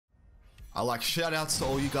I like shout outs to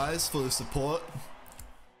all you guys for the support.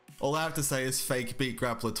 All I have to say is Fake beat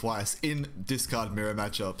Grappler twice in discard mirror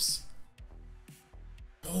matchups.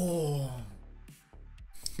 Oh.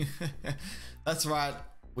 That's right.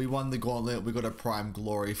 We won the Gauntlet. We got a Prime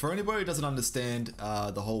Glory. For anybody who doesn't understand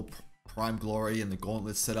the whole Prime Glory and the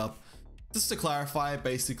Gauntlet setup, just to clarify,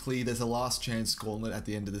 basically there's a last chance Gauntlet at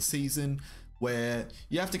the end of the season where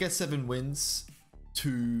you have to get 7 wins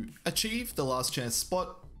to achieve the last chance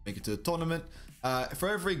spot, make it to the tournament. For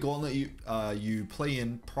every Gauntlet you play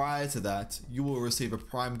in prior to that, you will receive a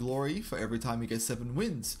Prime Glory for every time you get 7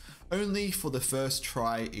 wins. Only for the first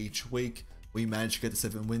try each week, we managed to get the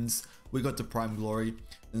 7 wins. We got the Prime Glory.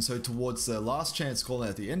 And so towards the last chance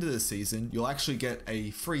Gauntlet at the end of the season, you'll actually get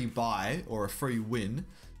a free buy or a free win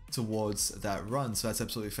towards that run. So that's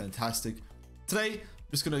absolutely fantastic. Today,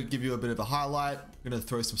 I'm just going to give you a bit of a highlight. I'm going to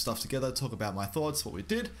throw some stuff together, talk about my thoughts, what we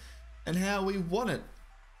did, and how we won it.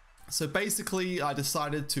 So basically, I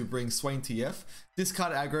decided to bring Swain TF,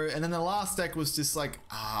 discard aggro, and then the last deck was just like,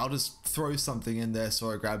 I'll just throw something in there.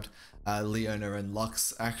 So I grabbed Leona and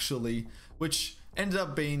Lux actually, which ended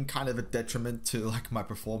up being kind of a detriment to like my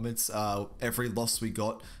performance. Every loss we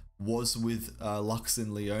got was with Lux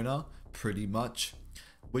and Leona, pretty much,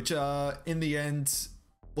 which in the end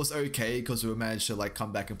was okay because we managed to like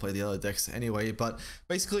come back and play the other decks anyway. But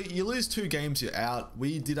basically, you lose 2 games, you're out.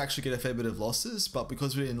 We did actually get a fair bit of losses, but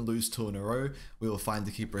because we didn't lose 2 in a row, we were fine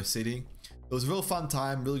to keep proceeding. It was a real fun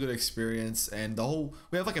time, really good experience, and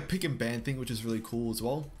we have like a pick and ban thing, which is really cool as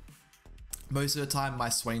well. Most of the time my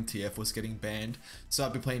Swain TF was getting banned, so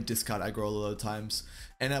I'd be playing discard aggro a lot of times.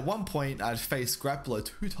 And at one point I'd faced Grappler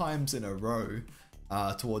 2 times in a row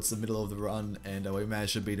towards the middle of the run, and we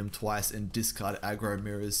managed to beat him twice in discard aggro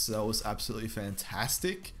mirrors, so that was absolutely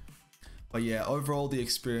fantastic. But yeah, overall the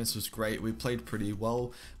experience was great. We played pretty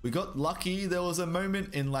well. We got lucky. There was a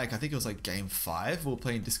moment in like, I think it was like game 5, we were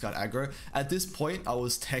playing discard aggro. At this point, I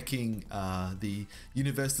was teching the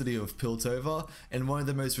University of Piltover, and one of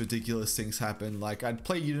the most ridiculous things happened. Like I'd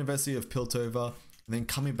play University of Piltover, and then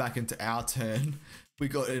coming back into our turn, we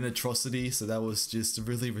got an atrocity. So that was just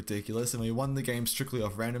really ridiculous, and we won the game strictly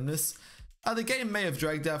off randomness. The game may have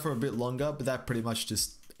dragged out for a bit longer, but that pretty much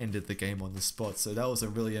just ended the game on the spot. So that was a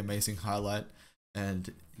really amazing highlight.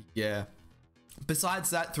 And yeah, besides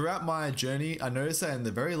that, throughout my journey, I noticed that in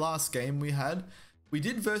the very last game we had, we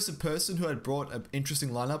did verse a person who had brought an interesting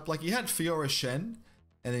lineup. Like he had Fiora Shen,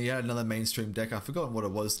 and then he had another mainstream deck. I've forgotten what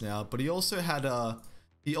it was now, but he also had a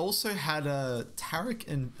Taric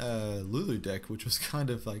and Lulu deck, which was kind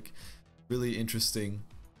of like really interesting.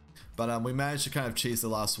 But we managed to kind of cheese the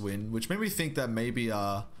last win, which made me think that maybe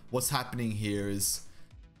what's happening here is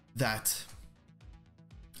that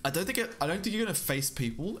I don't think you're gonna face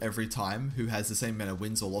people every time who has the same amount of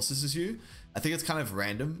wins or losses as you. I think it's kind of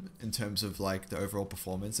random in terms of like the overall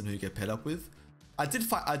performance and who you get paired up with. I did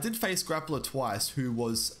face Grappler twice, who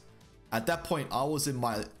was at that point, I was in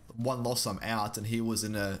my 1 loss, I'm out, and he was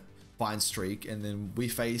in a fine streak, and then we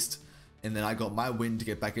faced, and then I got my win to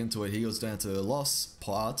get back into it. He was down to the loss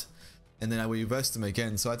part, and then we reversed him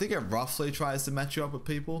again. So I think it roughly tries to match you up with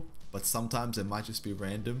people, but sometimes it might just be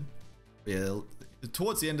random. Yeah,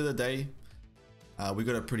 towards the end of the day, we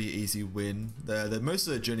got a pretty easy win. The most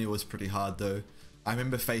of the journey was pretty hard though. I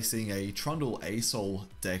remember facing a Trundle ASOL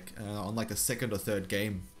deck on like a 2nd or 3rd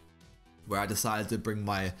game, where I decided to bring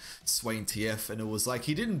my Swain TF, and it was like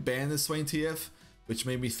he didn't ban the Swain TF, which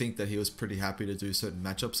made me think that he was pretty happy to do certain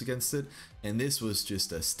matchups against it. And this was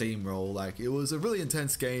just a steamroll. Like it was a really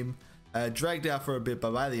intense game. Dragged out for a bit,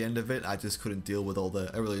 but by the end of it, I just couldn't deal with all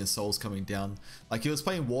the Aurelion Souls coming down. Like he was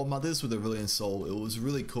playing War Mothers with Aurelion Soul. It was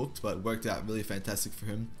really cooked, but worked out really fantastic for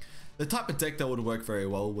him. The type of deck that would work very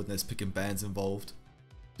well when there's pick and bans involved.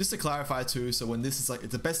 Just to clarify too, so when this is like,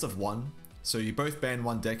 it's a best of 1. So you both ban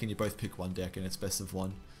 1 deck and you both pick 1 deck, and it's best of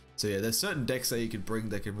 1. So yeah, there's certain decks that you can bring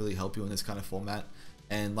that can really help you in this kind of format.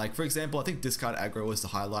 And like, for example, I think discard aggro was the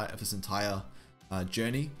highlight of this entire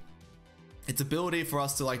journey. Its ability for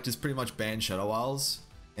us to like just pretty much ban Shadow Isles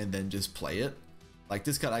and then just play it. Like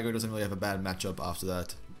discard aggro doesn't really have a bad matchup after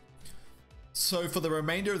that. So for the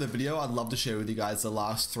remainder of the video, I'd love to share with you guys the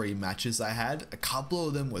last 3 matches I had. A couple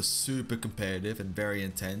of them were super competitive and very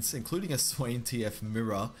intense, including a Swain TF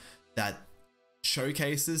mirror that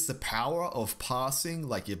showcases the power of passing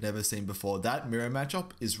like you've never seen before. That mirror matchup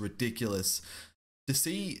is ridiculous. To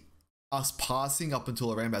see us passing up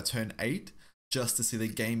until around about turn 8, just to see the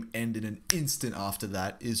game end in an instant after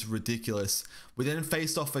that, is ridiculous. We then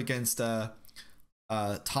faced off against Tam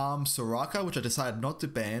Soraka, which I decided not to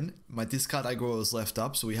ban. My discard aggro was left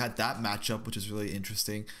up, so we had that matchup, which is really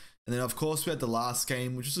interesting. And then of course we had the last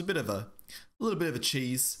game, which was a little bit of a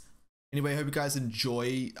cheese. Anyway, I hope you guys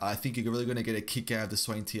enjoy. I think you're really going to get a kick out of the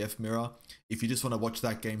Swain TF mirror. If you just want to watch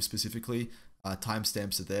that game specifically,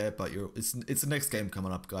 timestamps are there, but it's the next game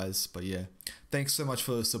coming up, guys. But yeah, thanks so much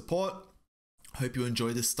for the support. Hope you enjoy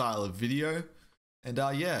this style of video. And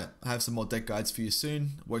yeah, I have some more deck guides for you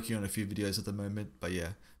soon. Working on a few videos at the moment, but yeah,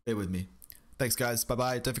 bear with me. Thanks, guys.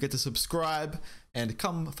 Bye-bye. Don't forget to subscribe and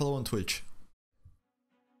come follow on Twitch.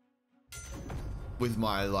 With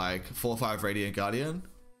my like 4/5 Radiant Guardian,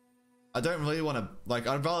 I don't really want to, like,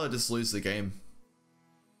 I'd rather just lose the game.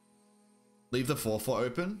 Leave the 4/4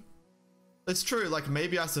 open. It's true, like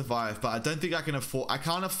maybe I survive, but I don't think I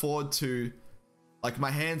can't afford to, like,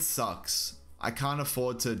 my hand sucks. I can't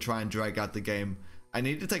afford to try and drag out the game. I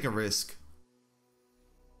need to take a risk.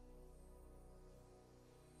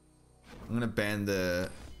 I'm gonna ban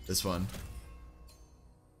this one.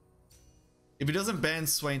 If it doesn't ban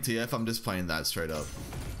Swain TF, I'm just playing that straight up.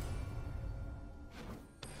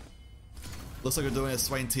 Looks like we're doing a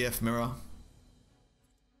Swain TF mirror.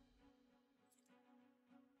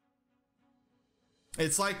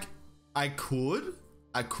 It's like I could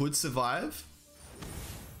survive,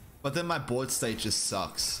 but then my board state just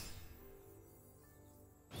sucks.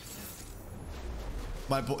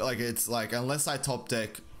 My board, like, it's like, unless I top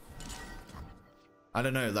deck, I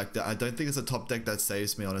don't know, like, I don't think it's a top deck that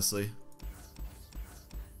saves me, honestly.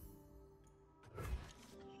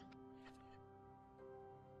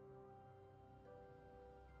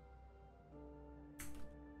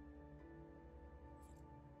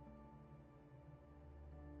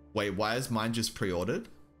 Wait, why is mine just pre-ordered?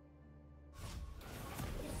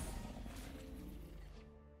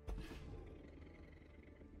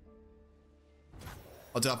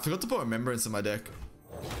 Oh, dude, I forgot to put Remembrance in my deck.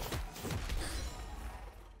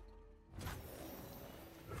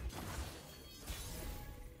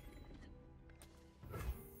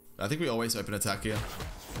 I think we always open attack here.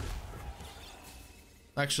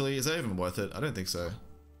 Actually, is that even worth it? I don't think so.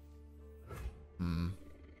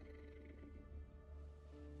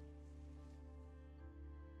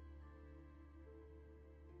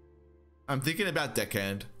 I'm thinking about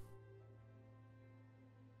deckhand.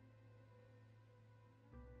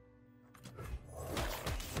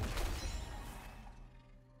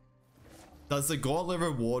 Does the Gauntlet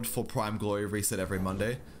reward for Prime Glory reset every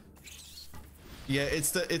Monday? Yeah,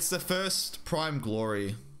 it's the first Prime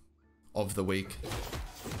Glory of the week.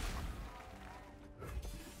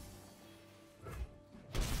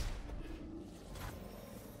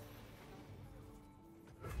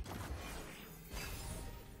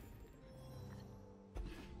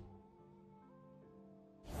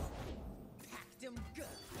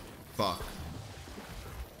 Fuck.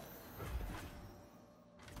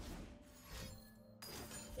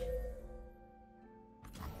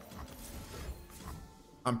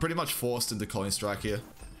 I'm pretty much forced into Colony Strike here.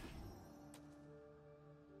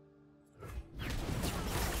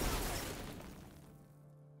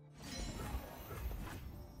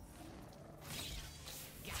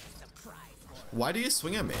 Why do you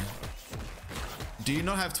swing at me? Do you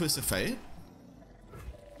not have Twist of Fate?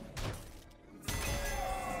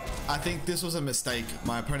 I think this was a mistake.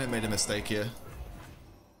 My opponent made a mistake here.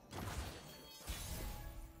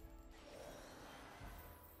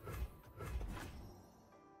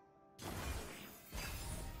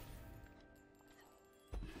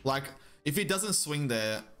 Like, if he doesn't swing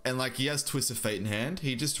there and like he has Twist of Fate in hand,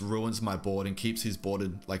 he just ruins my board and keeps his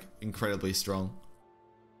board like incredibly strong.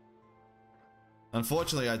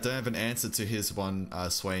 Unfortunately, I don't have an answer to his one,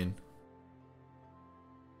 Swain.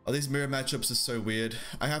 Oh, these mirror matchups are so weird.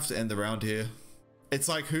 I have to end the round here. It's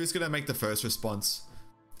like, who's gonna make the first response?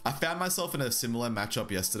 I found myself in a similar matchup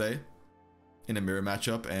yesterday, in a mirror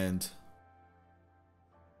matchup, and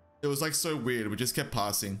it was like so weird. We just kept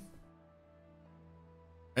passing.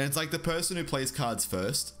 And it's like the person who plays cards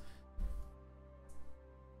first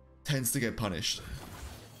tends to get punished.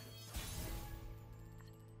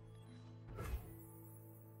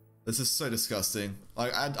 This is so disgusting.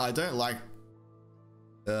 Like, I don't like...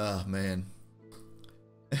 Ugh, man.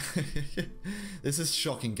 This is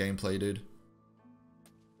shocking gameplay, dude.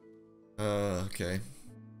 Okay.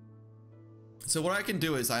 So what I can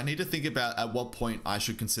do is I need to think about at what point I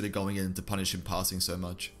should consider going in to punish him passing so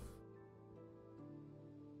much.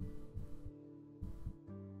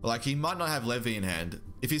 Like, he might not have Levy in hand.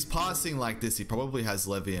 If he's passing like this, he probably has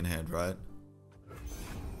Levy in hand, right?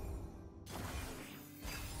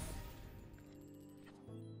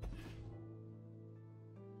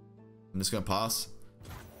 I'm just gonna pass.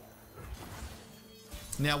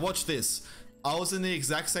 Now watch this. I was in the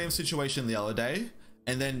exact same situation the other day,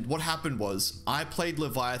 and then what happened was I played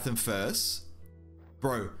Leviathan first.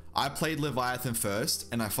 Bro, I played Leviathan first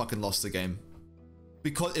and I fucking lost the game.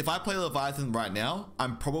 Because if I play Leviathan right now,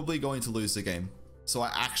 I'm probably going to lose the game. So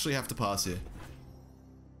I actually have to pass here.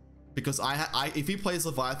 Because if he plays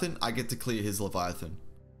Leviathan, I get to clear his Leviathan.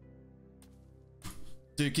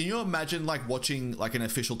 Dude, can you imagine like watching like an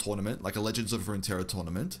official tournament, like a Legends of Runeterra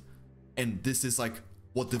tournament, and this is like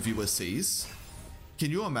what the viewer sees?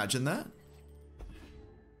 Can you imagine that?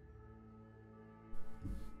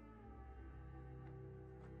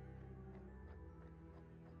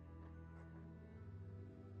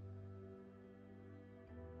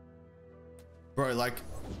 Bro, like,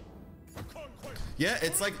 yeah,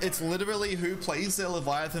 it's literally who plays their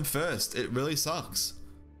Leviathan first. It really sucks.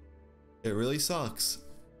 It really sucks.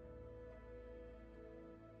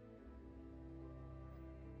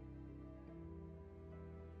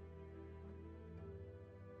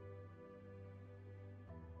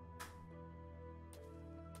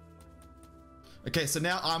 Okay, so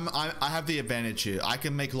now I have the advantage here. I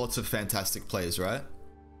can make lots of fantastic plays, right?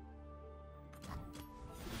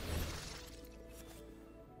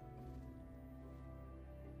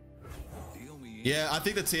 Yeah, I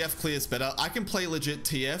think the TF clear is better. I can play legit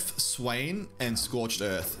TF, Swain, and Scorched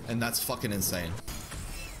Earth, and that's fucking insane.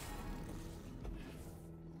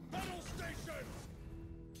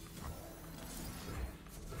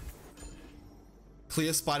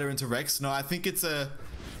 Clear Spider into Rex? No, I think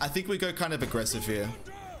I think we go kind of aggressive here.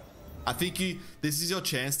 I think this is your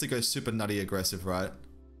chance to go super nutty aggressive, right?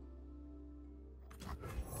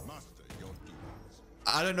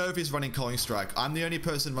 I don't know if he's running Calling Strike. I'm the only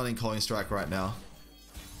person running Calling Strike right now.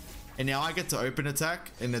 And now I get to open attack,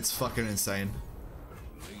 and it's fucking insane.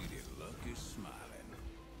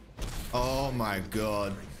 Oh my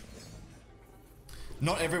god.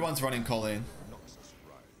 Not everyone's running Calling.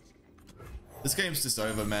 This game's just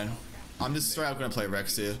over, man. I'm just straight up gonna play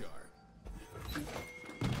Rex here.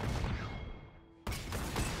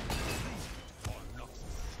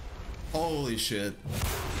 Holy shit.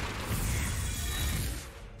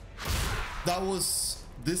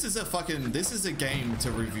 This is a game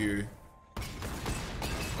to review.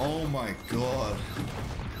 Oh my god.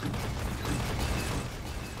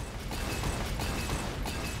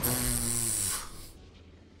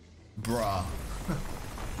 Bruh.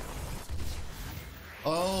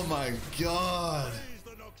 Oh my god.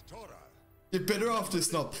 You're better off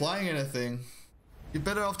just not playing anything. You're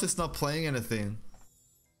better off just not playing anything.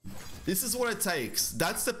 This is what it takes.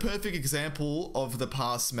 That's the perfect example of the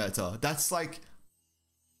past meta. That's like,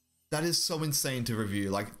 that is so insane to review.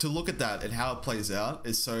 Like, to look at that and how it plays out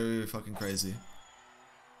is so fucking crazy.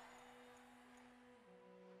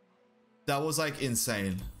 That was like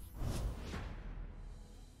insane.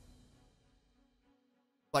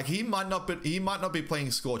 Like he might not be playing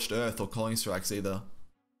Scorched Earth or Calling Strikes either.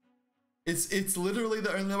 It's literally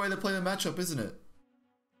the only way to play the matchup, isn't it?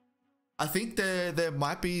 I think there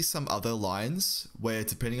might be some other lines where,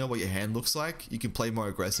 depending on what your hand looks like, you can play more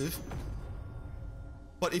aggressive.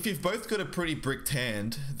 But if you've both got a pretty bricked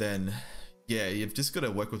hand, then yeah, you've just got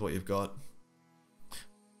to work with what you've got.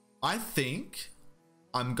 I think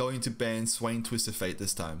I'm going to ban Swain Twist of Fate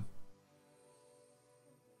this time.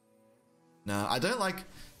 Nah, I don't like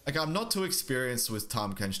I'm not too experienced with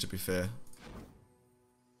Tahm Kench, to be fair.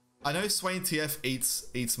 I know Swain TF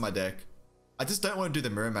eats my deck. I just don't want to do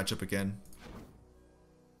the mirror matchup again.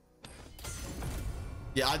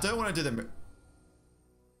 Yeah, I don't want to do the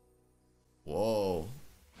Whoa.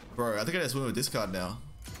 Bro, I think I just win with this card now.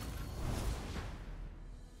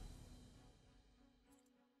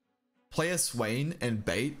 Play a Swain and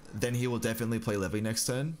bait, then he will definitely play Levy next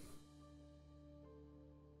turn.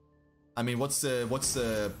 I mean, what's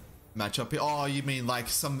the matchup here? Oh, you mean like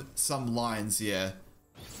some lines, yeah.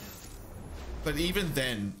 But even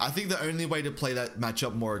then, I think the only way to play that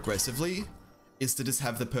matchup more aggressively is to just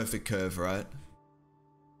have the perfect curve, right?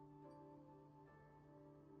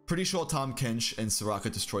 Pretty sure Tahm Kench and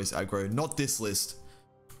Soraka destroys aggro. Not this list.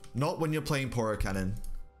 Not when you're playing Poro Cannon.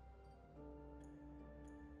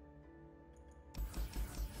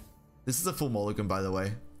 This is a full mulligan, by the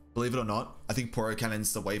way. Believe it or not, I think Poro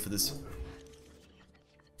Cannon's the way for this.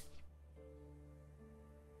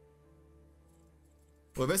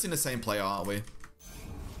 We're basically the same player, aren't we?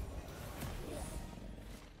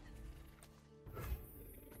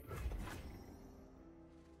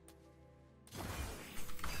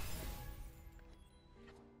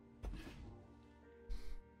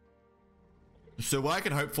 So what I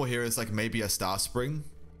can hope for here is like maybe a Star Spring.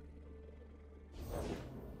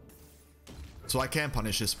 So I can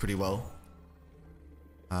punish this pretty well.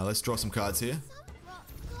 Let's draw some cards here.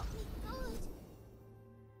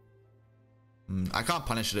 I can't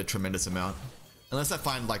punish it a tremendous amount. Unless I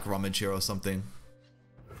find like rummage here or something.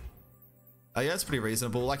 Yeah, it's pretty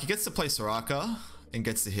reasonable. Like he gets to play Soraka and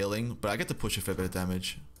gets the healing, but I get to push a fair bit of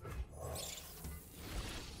damage.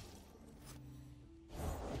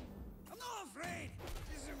 I'm not afraid.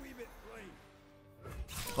 Just a wee bit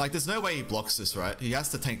late. Like there's no way he blocks this, right? He has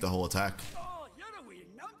to tank the whole attack. Oh, you're a wee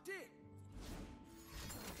numpty.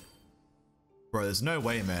 Bro, there's no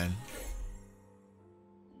way, man.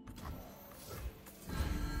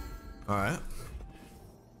 Alright.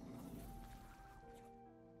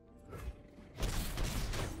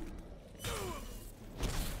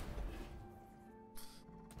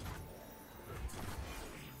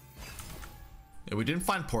 Yeah, we didn't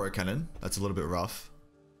find Poro Cannon. That's a little bit rough.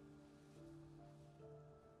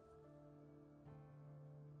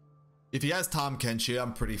 If he has Tahm Kenshi,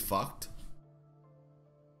 I'm pretty fucked.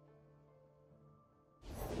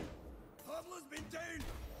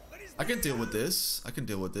 I can deal with this. I can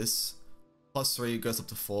deal with this. +3 goes up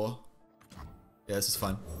to 4. Yeah, this is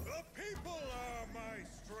fine. The people are my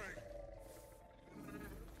strength.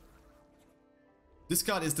 This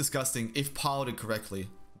card is disgusting if piloted correctly,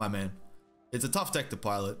 my man. It's a tough deck to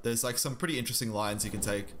pilot. There's like some pretty interesting lines you can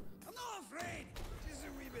take. I'm not afraid. Just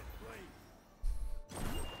a wee bit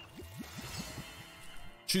late.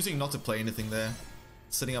 Choosing not to play anything there.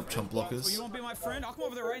 Setting up chump blockers. Well, you won't be my friend? I'll come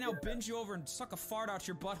over there right now, binge you over, and suck a fart out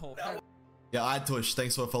your butthole. Yeah, I Tush.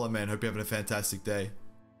 Thanks for a follow, man. Hope you're having a fantastic day.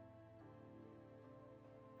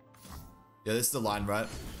 Yeah, this is the line, right?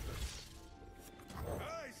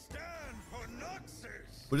 I stand for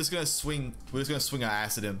Noxus. We're just gonna swing. We're just gonna swing our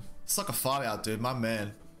ass at him. Suck a fart out, dude. My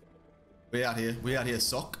man. We out here. We out here,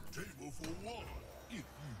 sock. Table for one, if you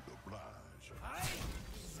oblige. Aye.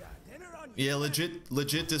 Dinner on Yeah,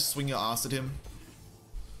 legit. Just swing your ass at him.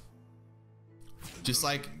 Just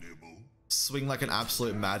like swing like an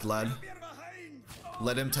absolute mad lad. You're behind.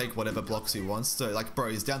 Let him take whatever blocks he wants. So like, bro,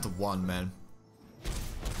 he's down to 1, man.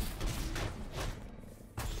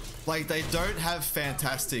 Like they don't have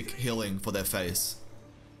fantastic healing for their face.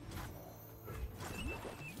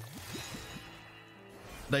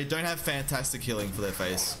 They don't have fantastic healing for their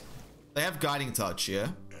face. They have guiding touch,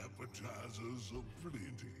 yeah? Appetizers of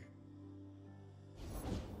plenty.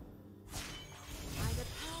 By the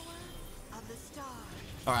power of the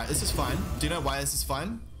stars, Alright, this is fine. Do you know why this is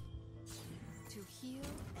fine? to heal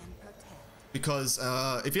and protect. Because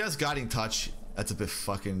if he has guiding touch, that's a bit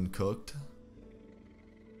fucking cooked.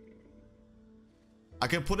 I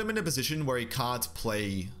can put him in a position where he can't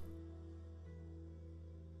play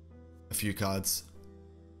a few cards.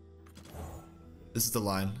 This is the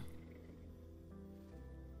line.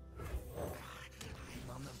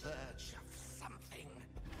 I'm on the verge of something.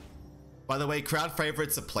 By the way, crowd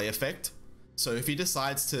favorite's a play effect. So if he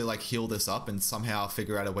decides to like heal this up and somehow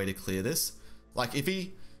figure out a way to clear this, like if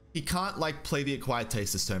he can't like play the acquired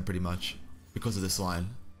taste this turn pretty much because of this line.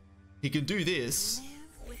 He can do this. Live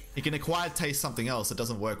with He can acquire taste something else that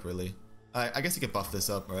doesn't work really. I guess he can buff this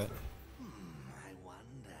up, right? I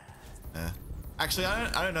wonder. Yeah. Actually,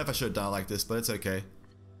 I don't know if I should have done it like this, but it's okay.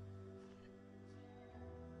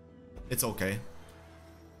 It's okay.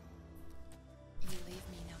 you leave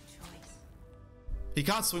me no choice. He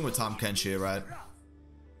can't swing with Tahm Kenshi, right?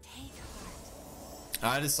 Take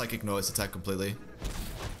heart. I just like ignore his attack completely.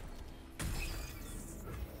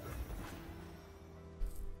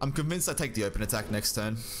 I'm convinced I take the open attack next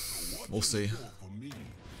turn. We'll see. For me.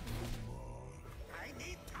 I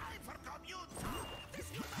need time for commute.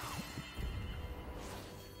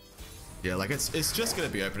 Yeah, like it's just gonna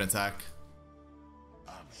be open attack.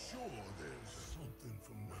 I'm sure there's something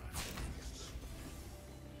for my needs.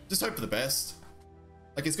 Just hope for the best.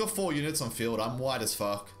 Like he's got 4 units on field. I'm wide as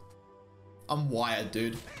fuck. I'm wired,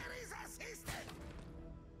 dude. There is assistance.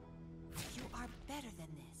 You are better than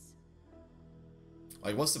this.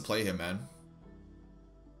 Like, what's the play here, man?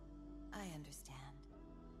 I understand.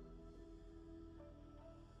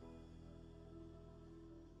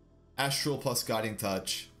 Astral plus guiding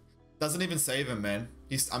touch. Doesn't even save him, man.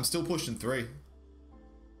 I'm still pushing 3.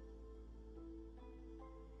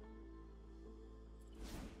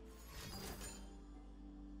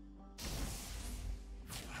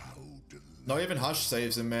 How delicious. Not even Hush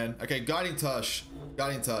saves him, man. Okay, guiding touch.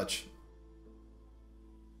 Guiding touch.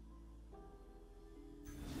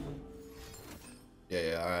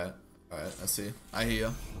 Yeah, alright. Alright, I see. I hear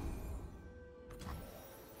you.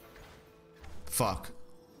 Fuck.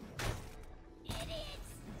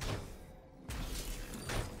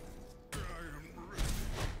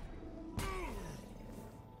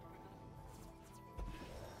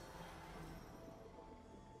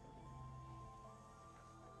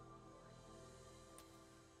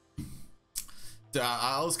 Dude,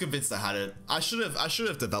 I was convinced I had it. I should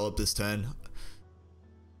have developed this turn.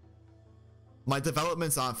 My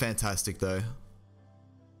developments aren't fantastic though.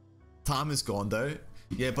 Time is gone though.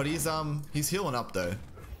 Yeah, but he's healing up though.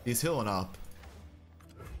 He's healing up.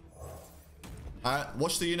 Alright,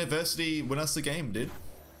 watch the university win us the game, dude.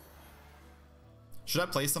 Should I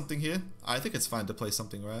play something here? I think it's fine to play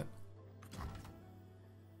something, right?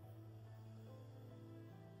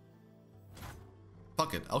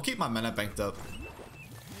 Fuck it, I'll keep my mana banked up.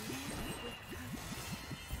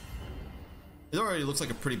 It already looks like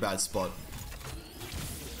a pretty bad spot.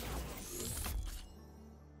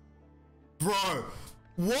 Bro,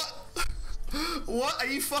 what? What? Are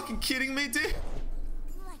you fucking kidding me, dude?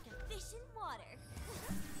 Like a fish in water.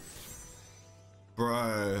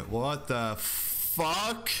 Bro, what the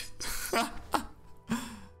fuck?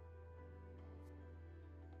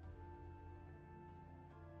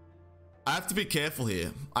 I have to be careful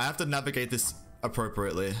here. I have to navigate this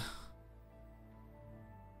appropriately.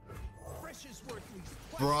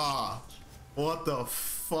 Bruh, what the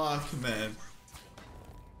fuck, man?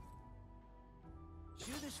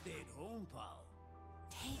 Should have stayed home, pal.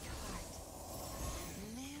 Take heart.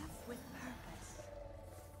 Live with purpose.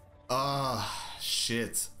 Ah,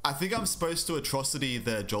 shit. I think I'm supposed to atrocity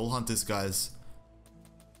the Joel Hunters, guys.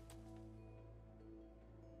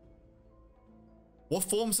 What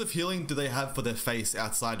forms of healing do they have for their face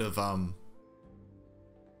outside of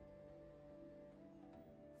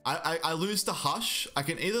I lose to Hush. I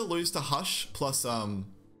can either lose to Hush plus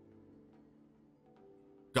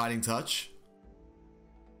Guiding Touch.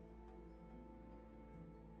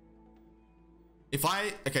 If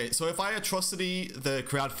I atrocity the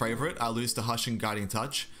crowd favorite, I lose to Hush and Guiding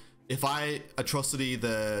Touch. If I atrocity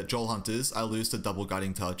the Joel Hunters, I lose to double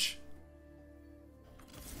Guiding Touch.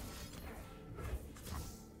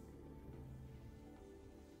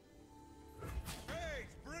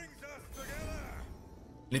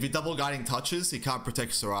 And if he double Guiding Touches, he can't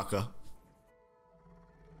protect Soraka.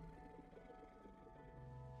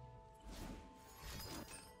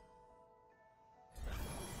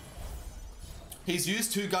 He's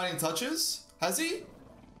used 2 Guiding Touches? Has he?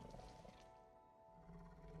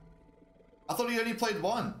 I thought he only played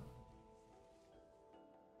 1.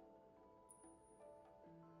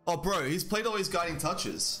 Oh bro, he's played all his Guiding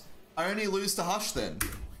Touches. I only lose to Hush then.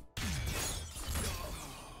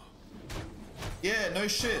 Yeah, no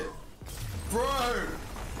shit. Bro!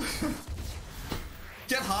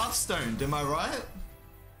 Get half-stoned, am I right?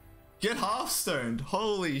 Get half-stoned.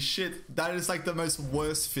 Holy shit. That is like the most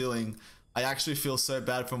worst feeling. I actually feel so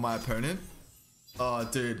bad for my opponent. Oh,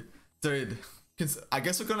 dude. Dude. I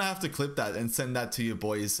guess we're gonna have to clip that and send that to your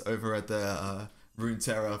boys over at the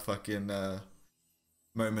Runeterra fucking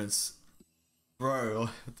moments. Bro,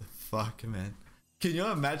 what the fuck, man? Can you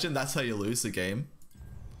imagine that's how you lose the game?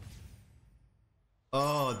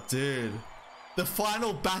 Oh, dude. The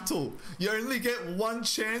final battle. You only get 1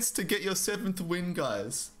 chance to get your 7th win,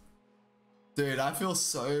 guys. Dude, I feel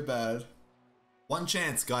so bad. 1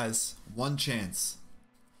 chance, guys. 1 chance.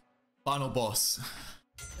 Final boss.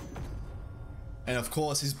 And of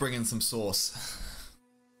course, he's bringing some sauce.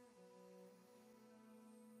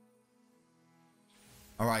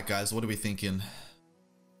 Alright, guys. What are we thinking?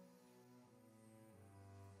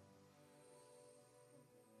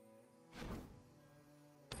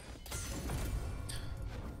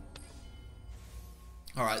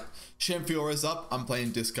 Alright, Shenfiora's up. I'm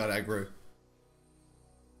playing discard aggro.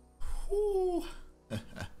 Whew.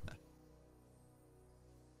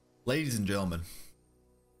 Ladies and gentlemen.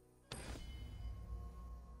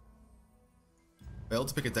 Failed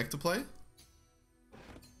to pick a deck to play?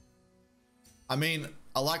 I mean,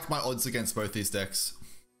 I like my odds against both these decks.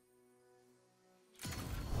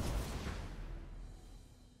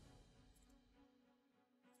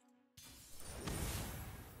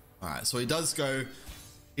 Alright, so he does go...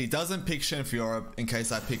 He doesn't pick Shenfiora in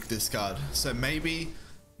case I pick this card. So maybe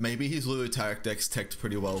his Luotarek deck's teched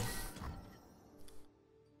pretty well.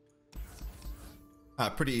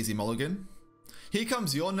 Pretty easy mulligan. Here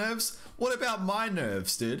comes your nerves. What about my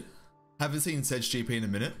nerves, dude? Haven't seen Sedge GP in a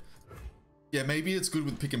minute. Yeah, maybe it's good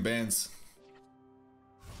with picking bands.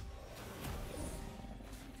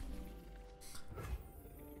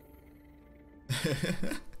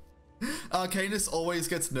 Arcanus always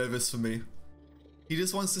gets nervous for me. He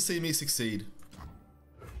just wants to see me succeed.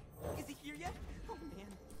 Is he here yet? Oh man.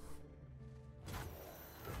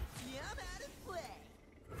 Yeah, I'm out of play.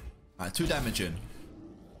 Alright, 2 damage in.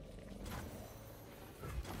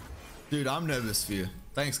 Dude, I'm nervous for you.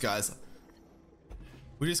 Thanks, guys.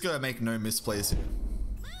 We just gotta make no misplays here.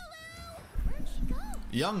 Where'd she go?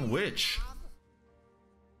 Young Witch.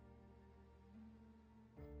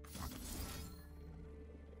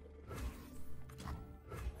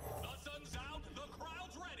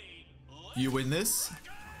 You win this?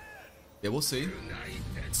 Yeah, we'll see.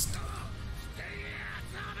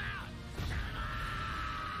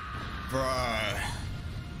 Bro.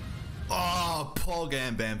 Oh, Paul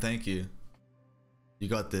Gambam, thank you. You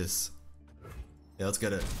got this. Yeah, let's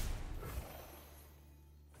get it.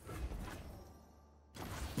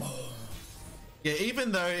 Yeah,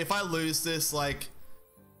 even though if I lose this, like,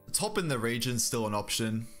 top in the region's still an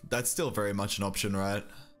option. That's still very much an option, right?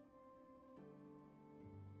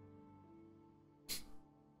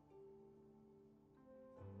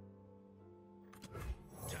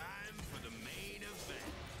 Time for the main event.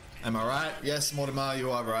 Am I right? Yes, Mortimer,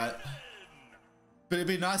 you are right. But it'd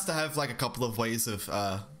be nice to have like a couple of ways of,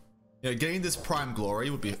 you know, getting this prime glory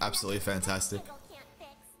would be absolutely fantastic. Can't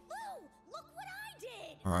fix. Ooh, look what I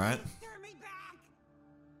did. All right. Turn me back.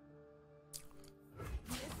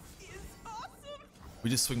 This is awesome. We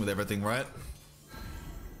just swing with everything, right?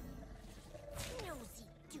 Nosy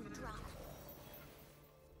dewdrop.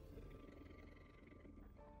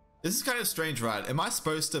 This is kind of strange, right? Am I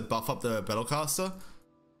supposed to buff up the Battlecaster?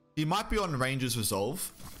 He might be on Ranger's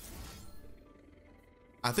Resolve.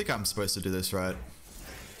 I think I'm supposed to do this, right?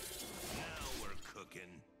 Now we're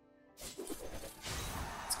cooking.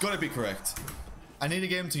 It's gotta be correct. I need to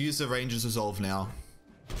get him to use the Ranger's Resolve now.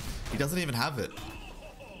 He doesn't even have it.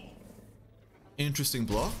 Interesting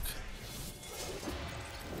block.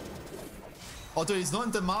 Oh, dude, he's not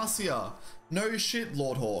in Demacia. No shit,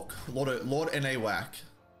 Lord Hawk. Lord NA Whack.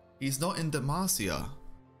 He's not in Demacia.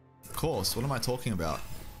 Of course, what am I talking about?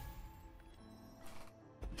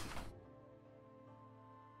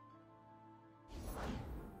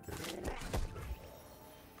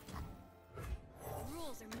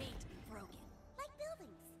 Rules are made to be broken, like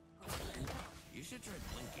buildings. You should try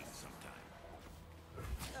blinking sometime.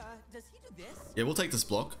 Does he do this? Yeah, we'll take this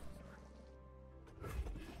block.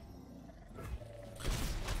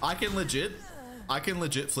 I can legit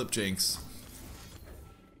flip Jinx.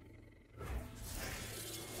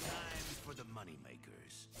 Time for the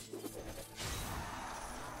moneymakers.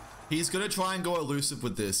 He's gonna try and go elusive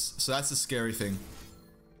with this, so that's the scary thing.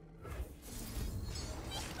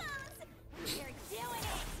 You're doing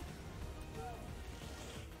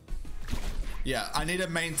it. Yeah, I need to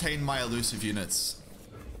maintain my elusive units.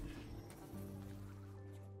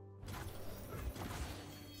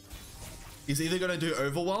 He's either gonna do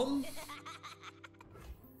overwhelm.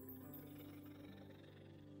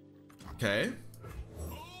 Okay.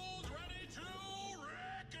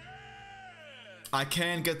 I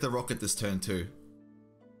can get the rocket this turn too.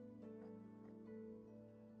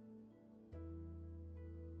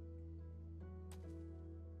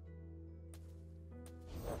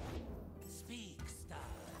 Speak, stars.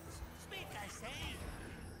 Speak, I say.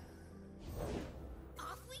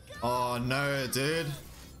 Off we go. Oh no, dude.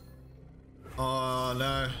 Oh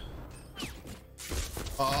no.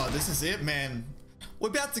 Oh, this is it, man. We're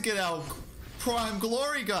about to get our prime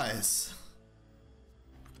glory, guys.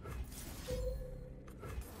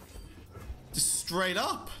 Just straight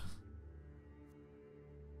up.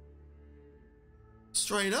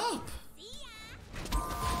 Straight up.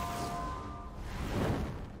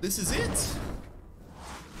 This is it.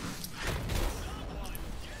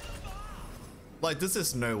 Like, this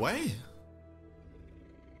is no way.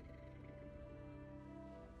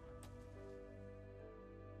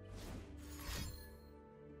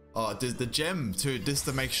 Oh, there's the gem too, just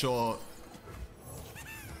to make sure.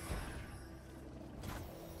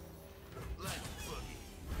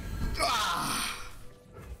 Ah!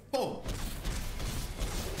 Oh.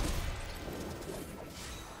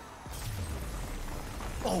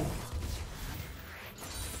 Oh.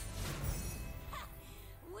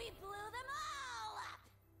 We blew them all up.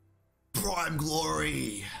 Prime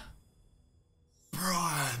glory.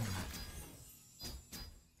 Prime.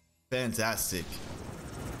 Fantastic.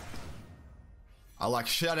 I like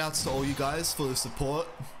shout outs to all you guys for the support.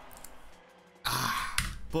 Ah,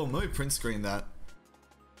 boom, let me print screen that.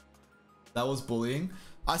 That was bullying.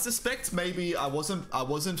 I suspect maybe I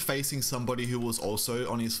wasn't facing somebody who was also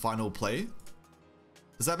on his final play.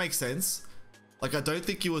 Does that make sense? Like, I don't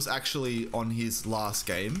think he was actually on his last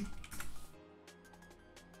game.